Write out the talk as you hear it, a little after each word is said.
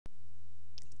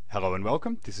Hello and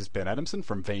welcome. This is Ben Adamson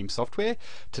from Veeam Software.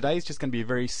 Today is just going to be a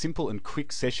very simple and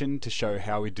quick session to show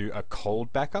how we do a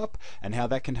cold backup and how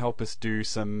that can help us do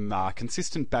some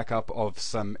consistent backup of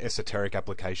some esoteric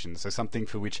applications. So something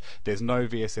for which there's no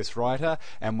VSS writer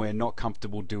and we're not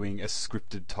comfortable doing a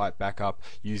scripted type backup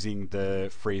using the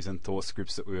freeze and thaw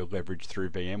scripts that we'll leverage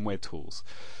through VMWare Tools.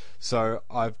 So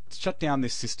I've shut down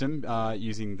this system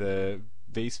using the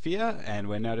vSphere, and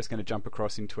we're now just going to jump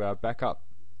across into our backup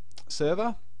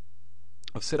server.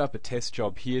 I've set up a test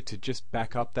job here to just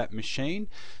back up that machine,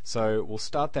 so we'll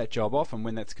start that job off, and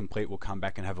when that's complete we'll come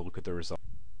back and have a look at the result.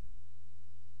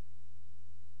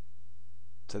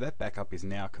 So that backup is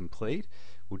now complete.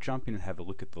 We'll jump in and have a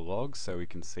look at the logs so we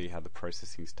can see how the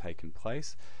processing's taken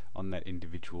place on that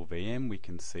individual VM. We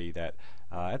can see that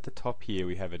at the top here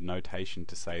we have a notation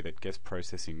to say that guest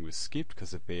processing was skipped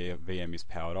because the VM is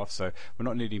powered off, so we're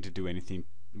not needing to do anything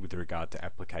with regard to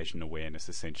application awareness,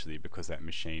 essentially, because that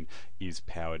machine is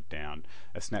powered down.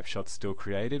 A snapshot's still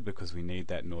created because we need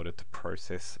that in order to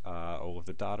process all of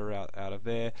the data out of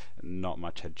there. Not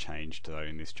much had changed though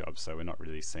in this job, so we're not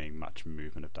really seeing much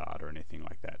movement of data or anything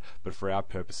like that. But for our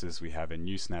purposes, we have a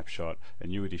new snapshot, a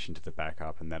new addition to the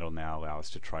backup, and that'll now allow us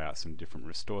to try out some different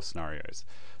restore scenarios.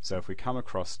 So if we come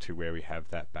across to where we have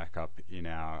that backup in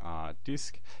our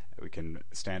disk, we can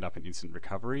stand up an instant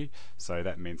recovery, so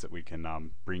that means that we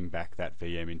can bring back that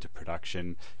VM into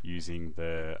production using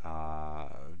the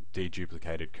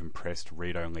deduplicated compressed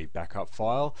read-only backup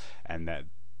file, and that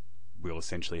we'll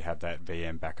essentially have that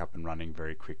VM back up and running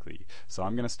very quickly. So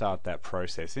I'm going to start that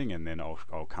processing, and then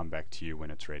I'll come back to you when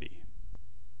it's ready.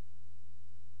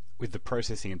 With the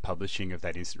processing and publishing of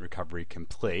that instant recovery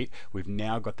complete, we've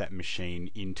now got that machine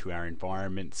into our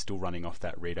environment, still running off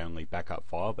that read-only backup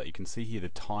file, but you can see here the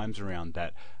times around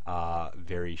that are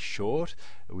very short.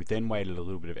 We then waited a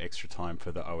little bit of extra time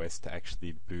for the OS to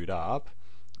actually boot up,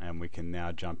 and we can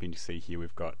now jump in to see here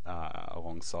we've got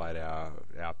alongside our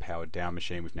powered down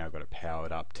machine, we've now got a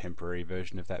powered up temporary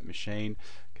version of that machine.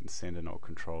 Can send an Alt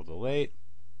Control Delete,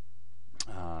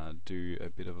 do a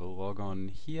bit of a log on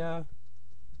here.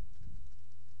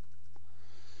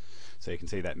 So you can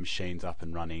see that machine's up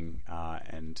and running,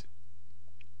 and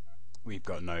we've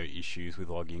got no issues with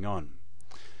logging on.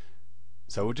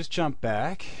 So we'll just jump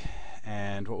back,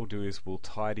 and what we'll do is we'll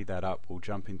tidy that up. We'll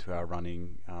jump into our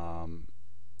running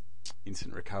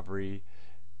instant recovery,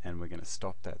 and we're going to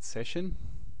stop that session.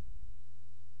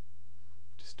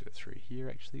 Just do it through here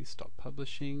actually, stop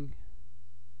publishing.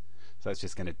 So that's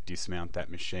just going to dismount that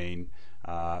machine,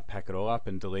 pack it all up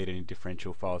and delete any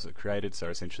differential files it created, so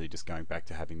essentially just going back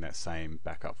to having that same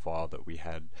backup file that we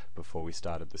had before we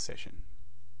started the session.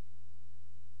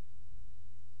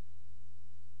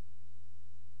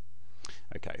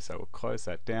 Okay, so we'll close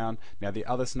that down. Now the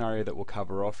other scenario that we'll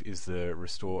cover off is the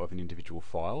restore of an individual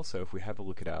file. So if we have a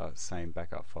look at our same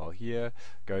backup file here,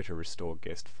 go to Restore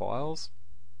Guest Files,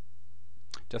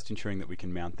 just ensuring that we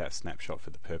can mount that snapshot for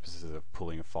the purposes of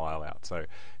pulling a file out. So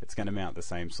it's going to mount the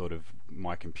same sort of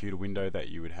My Computer window that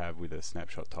you would have with a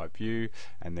snapshot type view,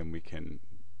 and then we can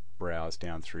browse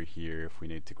down through here if we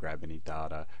need to grab any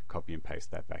data, copy and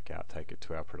paste that back out, take it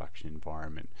to our production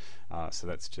environment. So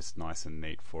that's just nice and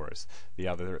neat for us. The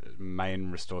other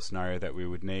main restore scenario that we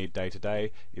would need day to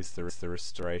day is the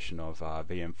restoration of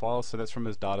VM files. So that's from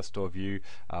a data store view,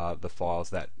 the files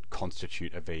that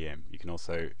constitute a VM. You can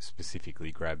also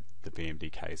specifically grab the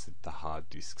VMDKs, the hard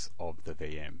disks of the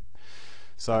VM.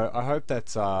 So I hope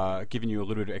that's given you a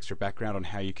little bit of extra background on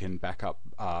how you can back up,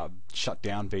 shut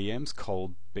down VMs,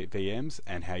 cold VMs,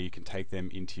 and how you can take them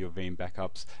into your Veeam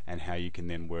backups, and how you can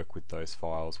then work with those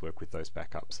files, work with those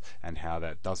backups, and how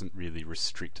that doesn't really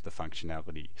restrict the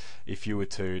functionality. If you were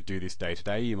to do this day to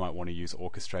day, you might want to use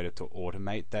Orchestrator to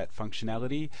automate that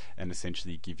functionality and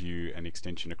essentially give you an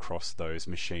extension across those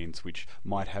machines which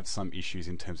might have some issues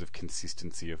in terms of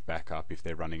consistency of backup if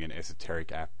they're running an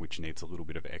esoteric app which needs a little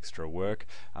bit of extra work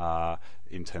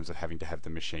in terms of having to have the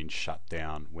machine shut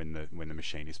down when the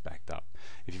machine is backed up.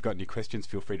 If you've got any questions,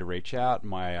 feel free to reach out.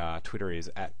 My Twitter is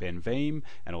 @BenVeeam,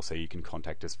 and also you can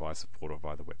contact us via support or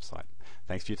via the website.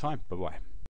 Thanks for your time. Bye-bye.